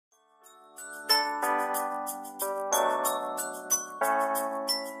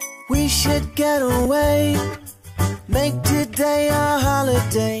We should get away, make today a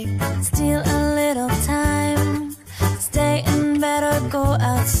holiday. Steal a little time, stay in bed or go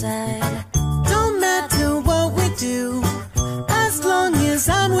outside. Don't matter what we do, as long as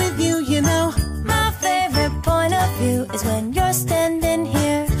I'm with you, you know. My favorite point of view is when you're standing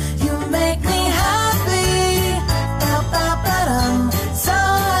here. You make me happy, ba-ba-ba-dum. So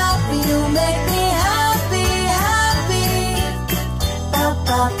happy, you make me happy, happy,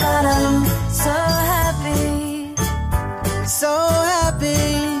 ba-ba-ba-dum. So happy, So happy.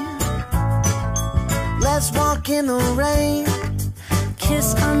 Let's walk in the rain, kiss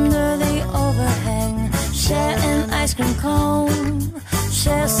under the overhang, share an ice cream cone,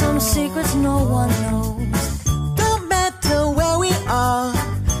 share some secrets no one knows. don't matter where we are,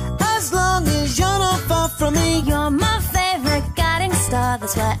 as long as you're not far from me. You're my favorite guiding star,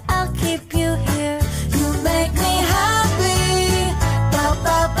 that's why I'll keep you